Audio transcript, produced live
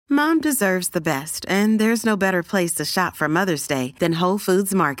Mom deserves the best, and there's no better place to shop for Mother's Day than Whole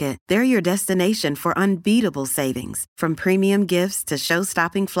Foods Market. They're your destination for unbeatable savings, from premium gifts to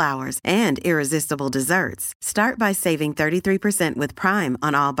show-stopping flowers and irresistible desserts. Start by saving 33% with Prime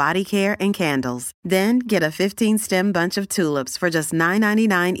on all body care and candles. Then get a 15-stem bunch of tulips for just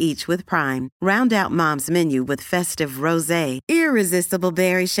 $9.99 each with Prime. Round out Mom's menu with festive rosé, irresistible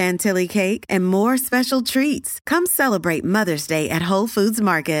berry chantilly cake, and more special treats. Come celebrate Mother's Day at Whole Foods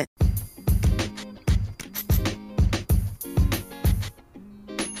Market.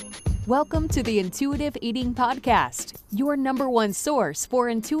 Welcome to the Intuitive Eating Podcast, your number one source for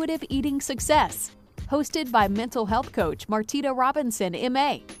intuitive eating success. Hosted by mental health coach Martita Robinson,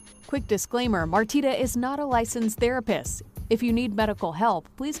 MA. Quick disclaimer, Martita is not a licensed therapist. If you need medical help,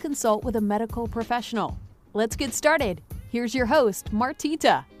 please consult with a medical professional. Let's get started. Here's your host,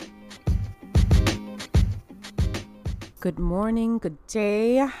 Martita. Good morning, good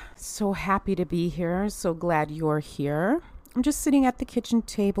day. So happy to be here. So glad you're here. I'm just sitting at the kitchen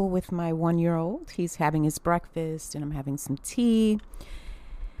table with my 1-year-old. He's having his breakfast and I'm having some tea.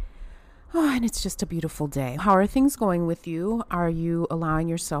 Oh, and it's just a beautiful day. How are things going with you? Are you allowing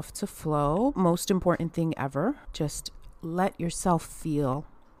yourself to flow? Most important thing ever, just let yourself feel.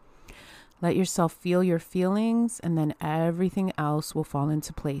 Let yourself feel your feelings and then everything else will fall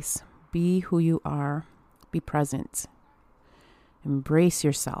into place. Be who you are. Be present. Embrace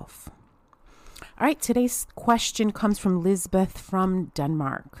yourself. All right, today's question comes from Lisbeth from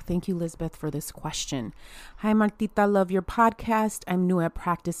Denmark. Thank you, Lisbeth, for this question. Hi, Martita, love your podcast. I'm new at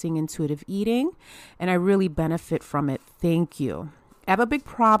practicing intuitive eating, and I really benefit from it. Thank you. I have a big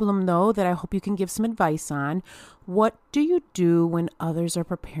problem, though, that I hope you can give some advice on. What do you do when others are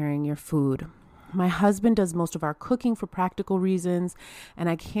preparing your food? My husband does most of our cooking for practical reasons, and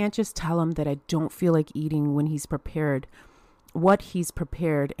I can't just tell him that I don't feel like eating when he's prepared what he's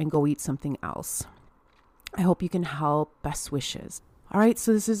prepared and go eat something else. I hope you can help. Best wishes. All right,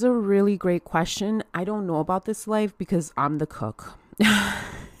 so this is a really great question. I don't know about this life because I'm the cook.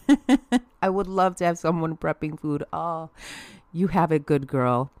 I would love to have someone prepping food. Oh, you have it, good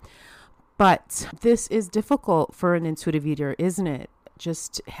girl. But this is difficult for an intuitive eater, isn't it?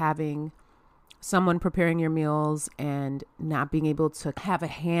 Just having someone preparing your meals and not being able to have a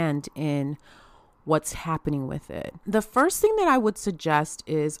hand in what's happening with it. The first thing that I would suggest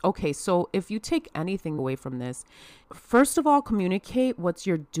is, okay, so if you take anything away from this, first of all, communicate what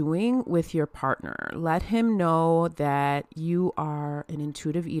you're doing with your partner. Let him know that you are an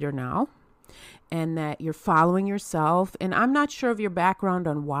intuitive eater now and that you're following yourself. And I'm not sure of your background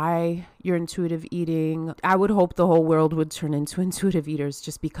on why you're intuitive eating. I would hope the whole world would turn into intuitive eaters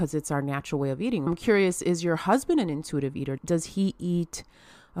just because it's our natural way of eating. I'm curious, is your husband an intuitive eater? Does he eat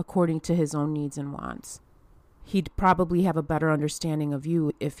according to his own needs and wants? He'd probably have a better understanding of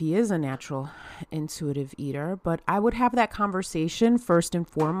you if he is a natural intuitive eater, but I would have that conversation first and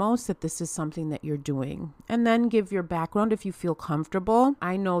foremost that this is something that you're doing, and then give your background if you feel comfortable.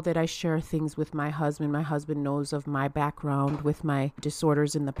 I know that I share things with my husband. My husband knows of my background with my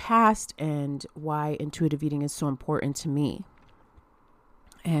disorders in the past and why intuitive eating is so important to me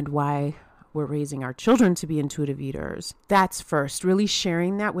and why we're raising our children to be intuitive eaters. That's first. Really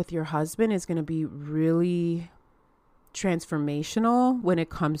sharing that with your husband is going to be really transformational when it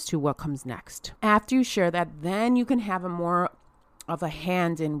comes to what comes next. After you share that, then you can have a more of a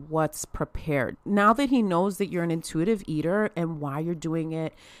hand in what's prepared. Now that he knows that you're an intuitive eater and why you're doing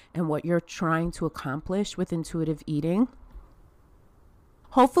it and what you're trying to accomplish with intuitive eating,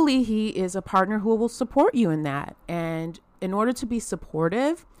 hopefully he is a partner who will support you in that. And in order to be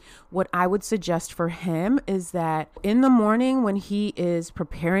supportive, what I would suggest for him is that in the morning when he is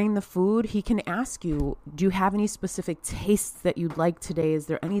preparing the food, he can ask you, do you have any specific tastes that you'd like today? Is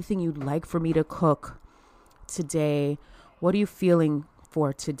there anything you'd like for me to cook today? What are you feeling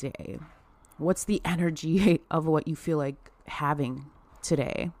for today? What's the energy of what you feel like having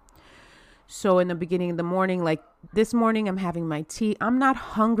today? So in the beginning of the morning, like this morning, I'm having my tea. I'm not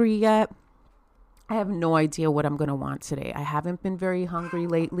hungry yet. I have no idea what I'm going to want today. I haven't been very hungry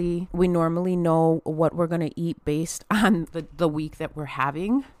lately. We normally know what we're going to eat based on the week that we're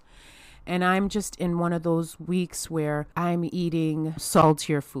having. And I'm just in one of those weeks where I'm eating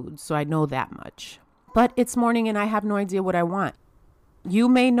saltier food. So I know that much. But it's morning and I have no idea what I want. You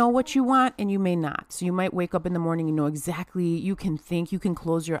may know what you want and you may not. So you might wake up in the morning and know exactly, you can think, you can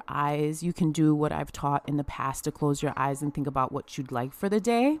close your eyes. You can do what I've taught in the past to close your eyes and think about what you'd like for the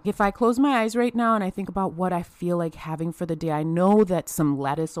day. If I close my eyes right now and I think about what I feel like having for the day, I know that some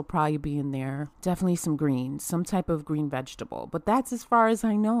lettuce will probably be in there. Definitely some greens, some type of green vegetable. But that's as far as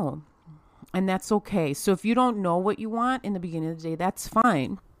I know. And that's okay. So if you don't know what you want in the beginning of the day, that's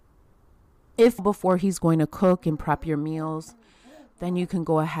fine. If before he's going to cook and prep your meals, then you can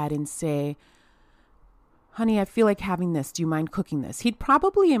go ahead and say, honey, I feel like having this. Do you mind cooking this? He'd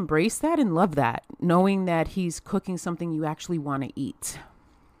probably embrace that and love that, knowing that he's cooking something you actually want to eat.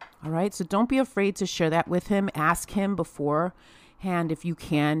 All right. So don't be afraid to share that with him. Ask him beforehand if you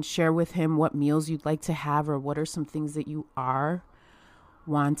can. Share with him what meals you'd like to have or what are some things that you are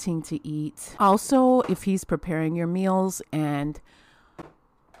wanting to eat. Also, if he's preparing your meals and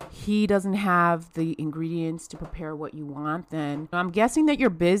he doesn't have the ingredients to prepare what you want, then I'm guessing that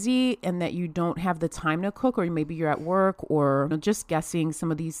you're busy and that you don't have the time to cook, or maybe you're at work, or just guessing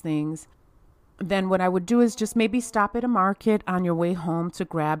some of these things. Then what I would do is just maybe stop at a market on your way home to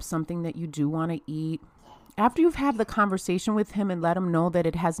grab something that you do want to eat. After you've had the conversation with him and let him know that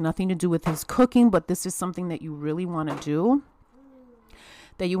it has nothing to do with his cooking, but this is something that you really want to do,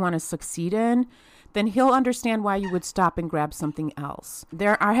 that you want to succeed in, then he'll understand why you would stop and grab something else.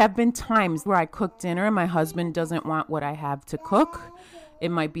 There have been times where I cook dinner and my husband doesn't want what I have to cook. It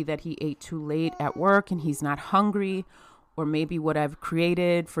might be that he ate too late at work and he's not hungry, or maybe what I've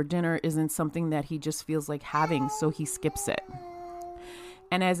created for dinner isn't something that he just feels like having, so he skips it.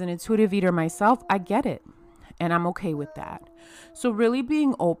 And as an intuitive eater myself, I get it, and I'm okay with that. So really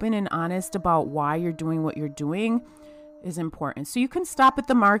being open and honest about why you're doing what you're doing is important. So you can stop at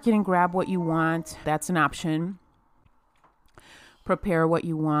the market and grab what you want. That's an option. Prepare what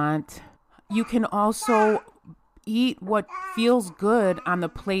you want. You can also eat what feels good on the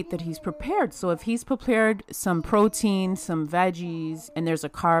plate that he's prepared. So if he's prepared some protein, some veggies, and there's a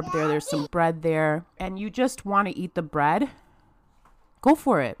carb there, there's some bread there, and you just want to eat the bread, go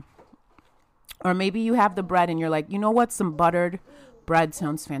for it. Or maybe you have the bread and you're like, you know what? Some buttered bread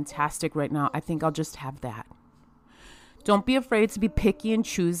sounds fantastic right now. I think I'll just have that. Don't be afraid to be picky and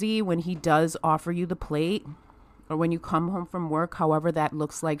choosy when he does offer you the plate, or when you come home from work, however that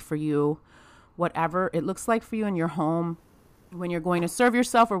looks like for you, whatever it looks like for you in your home, when you're going to serve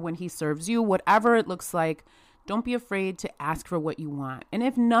yourself or when he serves you, whatever it looks like, don't be afraid to ask for what you want. And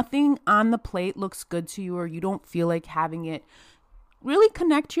if nothing on the plate looks good to you or you don't feel like having it, really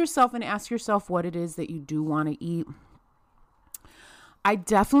connect to yourself and ask yourself what it is that you do want to eat. I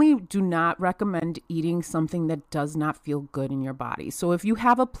definitely do not recommend eating something that does not feel good in your body. So if you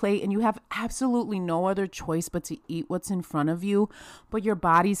have a plate and you have absolutely no other choice but to eat what's in front of you, but your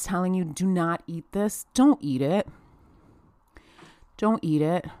body's telling you do not eat this, don't eat it. Don't eat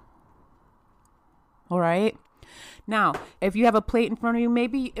it. All right? Now, if you have a plate in front of you,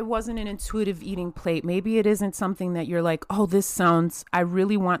 maybe it wasn't an intuitive eating plate. Maybe it isn't something that you're like, oh, I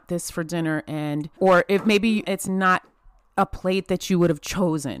really want this for dinner. Or if maybe it's not a plate that you would have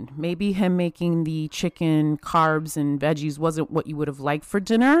chosen. Maybe him making the chicken, carbs, and veggies wasn't what you would have liked for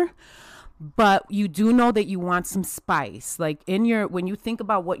dinner, but you do know that you want some spice. Like when you think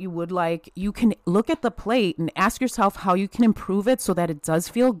about what you would like, you can look at the plate and ask yourself how you can improve it so that it does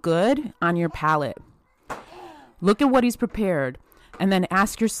feel good on your palate. Look at what he's prepared and then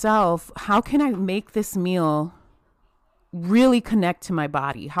ask yourself, how can I make this meal really connect to my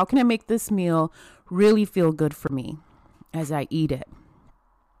body? How can I make this meal really feel good for me as I eat it?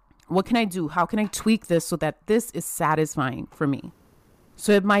 What can I do? How can I tweak this so that this is satisfying for me?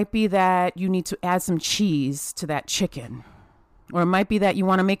 So it might be that you need to add some cheese to that chicken. Or it might be that you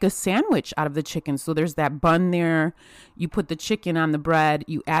want to make a sandwich out of the chicken. So there's that bun there. You put the chicken on the bread,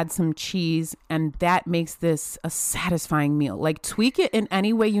 you add some cheese, and that makes this a satisfying meal. Like, tweak it in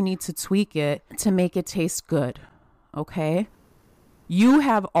any way you need to tweak it to make it taste good. Okay? You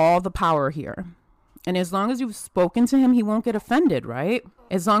have all the power here. And as long as you've spoken to him, he won't get offended, right?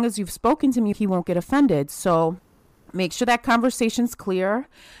 As long as you've spoken to me, he won't get offended. So make sure that conversation's clear,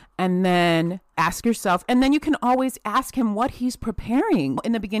 and then ask yourself. And then you can always ask him what he's preparing.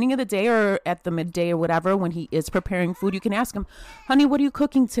 In the beginning of the day or at the midday or whatever, when he is preparing food, you can ask him, honey, what are you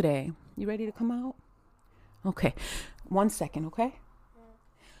cooking today? You ready to come out? Okay. 1 second, okay?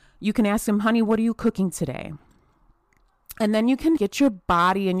 You can ask him, honey, what are you cooking today? And then you can get your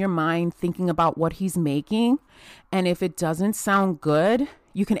body and your mind thinking about what he's making. And if it doesn't sound good,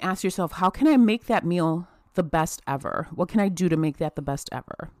 you can ask yourself, how can I make that meal the best ever? What can I do to make that the best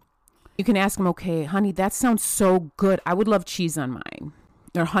ever? You can ask him, okay, honey, that sounds so good. I would love cheese on mine.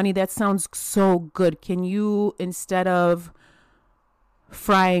 Or, honey, that sounds so good. Can you, instead of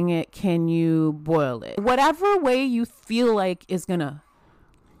frying it, can you boil it? Whatever way you feel like is going to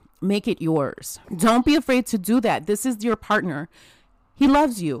make it yours. Don't be afraid to do that. This is your partner. He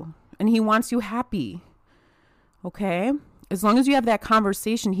loves you and he wants you happy. Okay? As long as you have that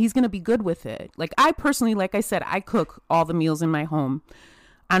conversation, he's going to be good with it. Like, I personally, like I said, I cook all the meals in my home.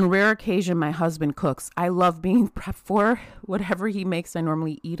 On rare occasion, my husband cooks. I love being prepped for whatever he makes. I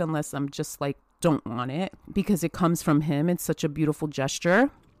normally eat unless I'm just like, don't want it, because it comes from him. It's such a beautiful gesture.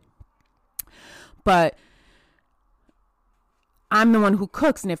 But I'm the one who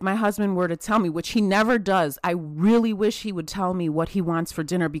cooks. And if my husband were to tell me, which he never does, I really wish he would tell me what he wants for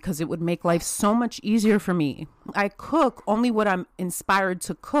dinner, because it would make life so much easier for me. I cook only what I'm inspired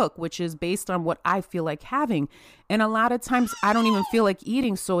to cook, which is based on what I feel like having. And a lot of times I don't even feel like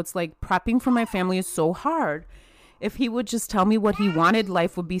eating. So it's like prepping for my family is so hard. If he would just tell me what he wanted,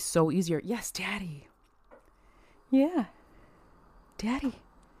 life would be so easier. Yes, Daddy. Yeah, Daddy.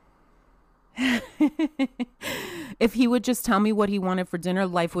 If he would just tell me what he wanted for dinner,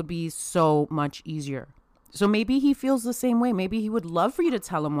 life would be so much easier. So maybe he feels the same way. Maybe he would love for you to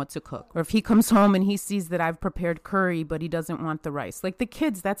tell him what to cook. Or if he comes home and he sees that I've prepared curry, but he doesn't want the rice. Like the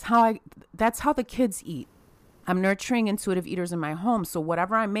kids, that's how the kids eat. I'm nurturing intuitive eaters in my home. So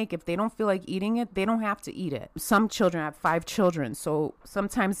whatever I make, if they don't feel like eating it, they don't have to eat it. Some children, I have 5 children. So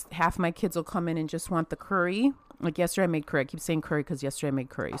sometimes half my kids will come in and just want the curry. Like yesterday I made curry. I keep saying curry because yesterday I made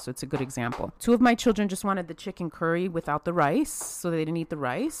curry. So it's a good example. 2 of my children just wanted the chicken curry without the rice. So they didn't eat the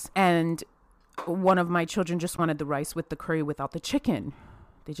rice. And 1 of my children just wanted the rice with the curry without the chicken.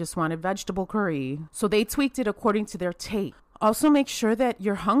 They just wanted vegetable curry. So they tweaked it according to their taste. Also, make sure that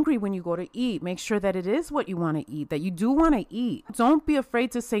you're hungry when you go to eat. Make sure that it is what you want to eat, that you do want to eat. Don't be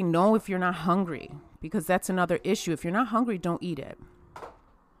afraid to say no if you're not hungry, because that's another issue. If you're not hungry, don't eat it.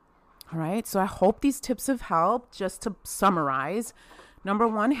 All right. So I hope these tips have helped. Just to summarize, number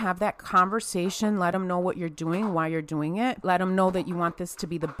 1, have that conversation. Let them know what you're doing, why you're doing it. Let them know that you want this to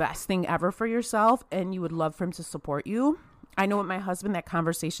be the best thing ever for yourself and you would love for him to support you. I know with my husband, that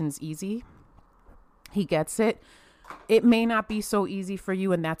conversation is easy. He gets it. It may not be so easy for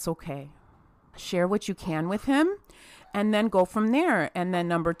you, and that's okay. Share what you can with him and then go from there. And then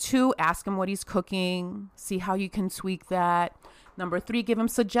number 2, ask him what he's cooking. See how you can tweak that. Number 3, give him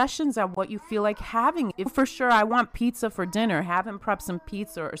suggestions on what you feel like having. If for sure I want pizza for dinner, have him prep some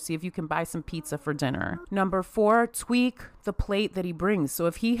pizza or see if you can buy some pizza for dinner. Number 4, tweak the plate that he brings. So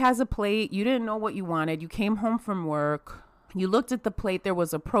if he has a plate, you didn't know what you wanted, you came home from work, you looked at the plate, there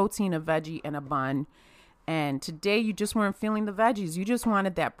was a protein, a veggie, and a bun. And today you just weren't feeling the veggies. You just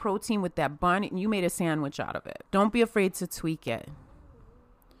wanted that protein with that bun and you made a sandwich out of it. Don't be afraid to tweak it.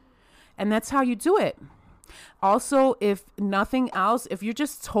 And that's how you do it. Also, if nothing else, if you're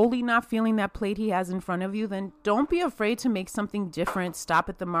just totally not feeling that plate he has in front of you, then don't be afraid to make something different. Stop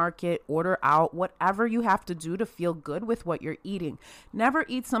at the market, order out, whatever you have to do to feel good with what you're eating. Never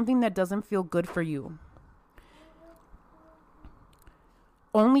eat something that doesn't feel good for you.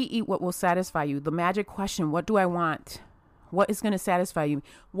 Only eat what will satisfy you. The magic question, what do I want? What is going to satisfy you?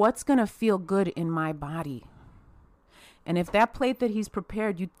 What's going to feel good in my body? And if that plate that he's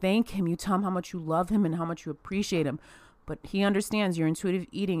prepared, you thank him, you tell him how much you love him and how much you appreciate him. But he understands you're intuitive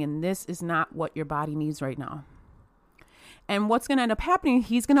eating and this is not what your body needs right now. And what's going to end up happening,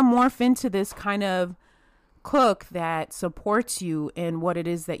 he's going to morph into this kind of cook that supports you in what it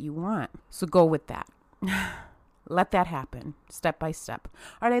is that you want. So go with that. Let that happen step by step.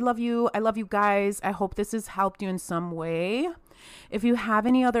 All right. I love you. I love you guys. I hope this has helped you in some way. If you have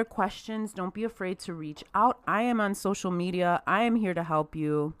any other questions, don't be afraid to reach out. I am on social media. I am here to help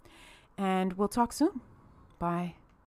you. And we'll talk soon. Bye.